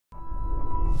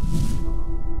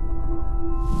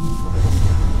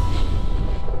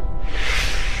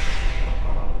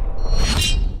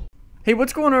Hey,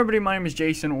 what's going on, everybody? My name is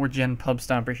Jason, or Gen Pub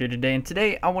Stomper here today, and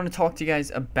today I want to talk to you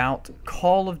guys about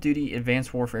Call of Duty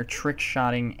Advanced Warfare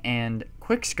Trickshotting and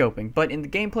Quickscoping. But in the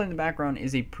gameplay in the background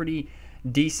is a pretty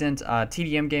decent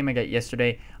TDM game I got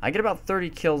yesterday. I get about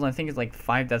 30 kills, and I think it's like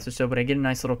 5 deaths or so, but I get a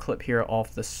nice little clip here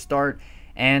off the start.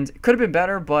 And it could have been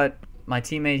better, but my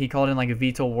teammate, he called in like a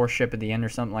VTOL warship at the end or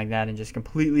something like that and just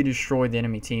completely destroyed the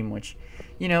enemy team, which,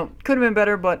 you know, could have been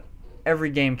better, but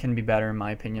every game can be better in my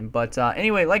opinion. But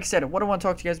anyway, like I said, what I want to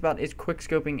talk to you guys about is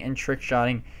quickscoping and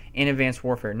trickshotting in Advanced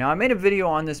Warfare. Now, I made a video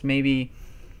on this maybe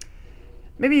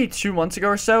 2 months ago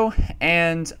or so,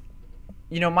 and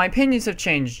you know, my opinions have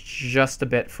changed just a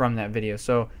bit from that video.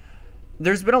 So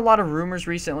there's been a lot of rumors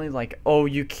recently like, oh,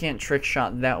 you can't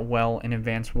trickshot that well in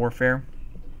Advanced Warfare.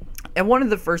 And one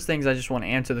of the first things I just want to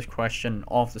answer this question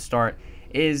off the start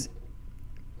is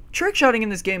trickshotting in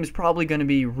this game is probably going to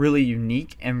be really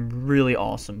unique and really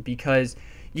awesome, because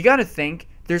you got to think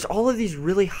there's all of these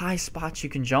really high spots you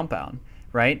can jump on,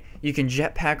 right? You can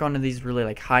jetpack onto these really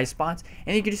like high spots,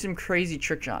 and you can do some crazy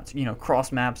trick shots, you know,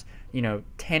 cross maps, you know,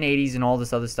 1080s and all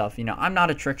this other stuff. You know, I'm not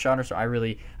a trick shotter, so I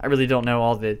really don't know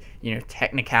all the, you know,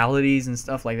 technicalities and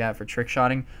stuff like that for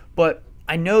trickshotting, but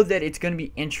I know that it's going to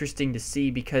be interesting to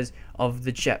see because of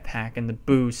the jetpack and the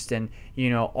boost and, you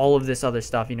know, all of this other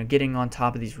stuff, you know, getting on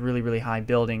top of these really high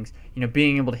buildings, you know,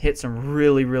 being able to hit some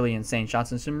really insane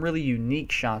shots and some really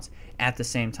unique shots at the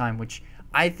same time, which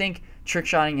I think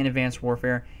trickshotting in Advanced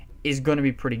Warfare is going to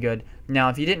be pretty good. Now,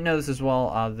 if you didn't know this as well,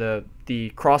 the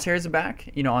crosshairs are back,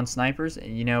 you know, on snipers,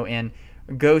 you know, and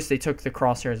Ghost, they took the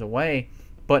crosshairs away,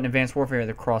 but in Advanced Warfare,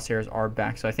 the crosshairs are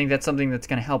back. So I think that's something that's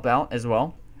going to help out as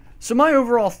well. So my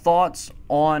overall thoughts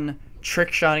on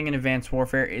trickshotting in Advanced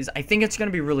Warfare is I think it's going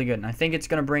to be really good, and I think it's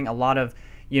going to bring a lot of,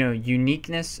 you know,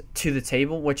 uniqueness to the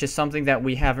table, which is something that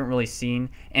we haven't really seen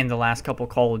in the last couple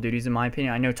Call of Duties, in my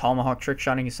opinion. I know Tomahawk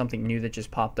trickshotting is something new that just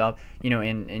popped up, you know,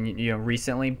 you know,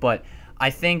 recently, but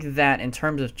I think that in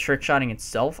terms of trickshotting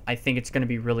itself, I think it's going to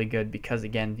be really good because,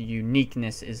 again, the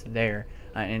uniqueness is there.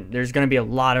 And there's going to be a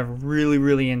lot of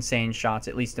really insane shots,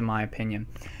 at least in my opinion.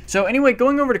 So anyway,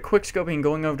 going over to quickscoping,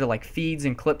 going over to like feeds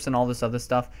and clips and all this other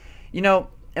stuff, you know,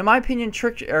 in my opinion,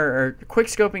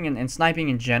 quickscoping and sniping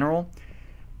in general,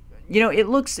 you know, it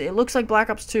looks like Black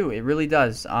Ops 2. It really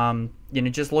does. You know,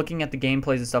 just looking at the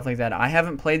gameplays and stuff like that. I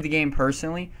haven't played the game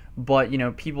personally, but, you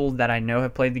know, people that I know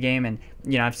have played the game, and,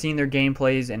 you know, I've seen their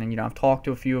gameplays, and, you know, I've talked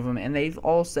to a few of them, and they've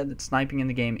all said that sniping in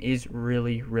the game is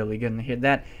really good. And they hit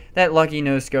that lucky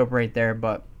no scope right there,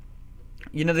 but,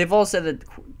 you know, they've all said that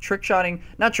trickshotting,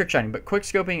 not trickshotting, but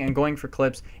quickscoping and going for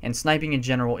clips and sniping in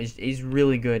general is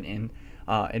really good in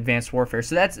Advanced Warfare.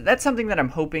 So that's something that I'm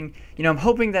hoping. You know, I'm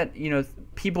hoping that, you know,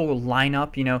 people will line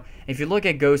up. You know, if you look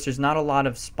at Ghost, there's not a lot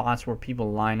of spots where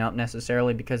people line up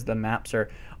necessarily because the maps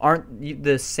aren't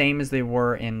the same as they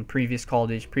were in previous Call of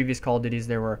Duties. Previous Call of Duties,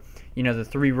 there were, you know, the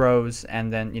 3 rows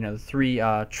and then, you know, the 3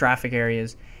 traffic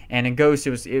areas. And in Ghost,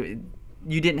 you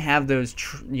didn't have those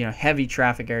you know, heavy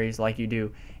traffic areas like you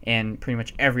do in pretty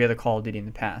much every other Call of Duty in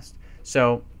the past.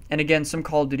 So, and again, some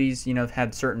Call of Duties, you know, have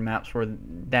had certain maps where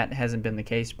that hasn't been the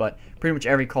case, but pretty much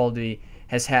every Call of Duty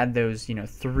has had those, you know,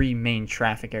 3 main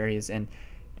traffic areas, and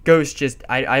Ghost just,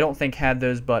 I don't think had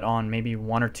those but on maybe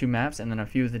 1 or 2 maps, and then a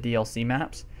few of the DLC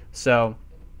maps. So,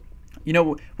 you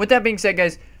know, with that being said,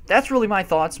 guys, that's really my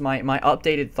thoughts, my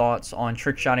updated thoughts on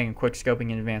trickshotting and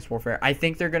quickscoping in Advanced Warfare. I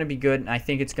think they're going to be good, and I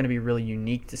think it's going to be really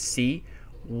unique to see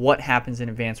what happens in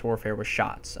Advanced Warfare with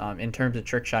shots in terms of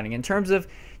trickshotting. In terms of,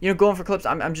 you know, going for clips,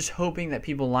 I'm just hoping that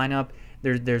people line up.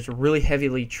 There's really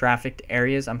heavily trafficked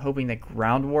areas. I'm hoping that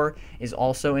ground war is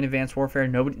also in Advanced Warfare.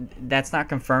 That's not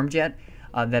confirmed yet,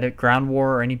 that a ground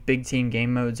war or any big team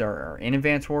game modes are in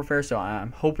Advanced Warfare. So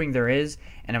I'm hoping there is,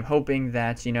 and I'm hoping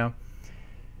that, you know,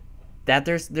 that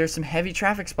there's some heavy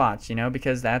traffic spots, you know,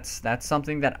 because that's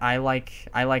something that I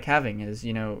like having, is,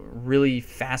 you know, really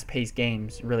fast-paced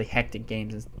games, really hectic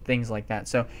games and things like that.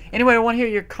 So anyway, I want to hear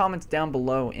your comments down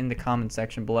below in the comment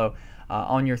section below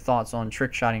on your thoughts on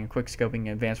trickshotting and quickscoping in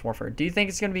Advanced Warfare. Do you think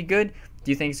it's going to be good?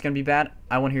 Do you think it's going to be bad?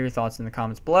 I want to hear your thoughts in the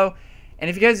comments below. And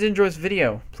if you guys did enjoy this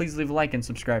video, please leave a like and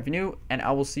subscribe if you're new, and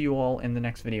I will see you all in the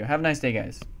next video. Have a nice day,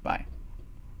 guys. Bye.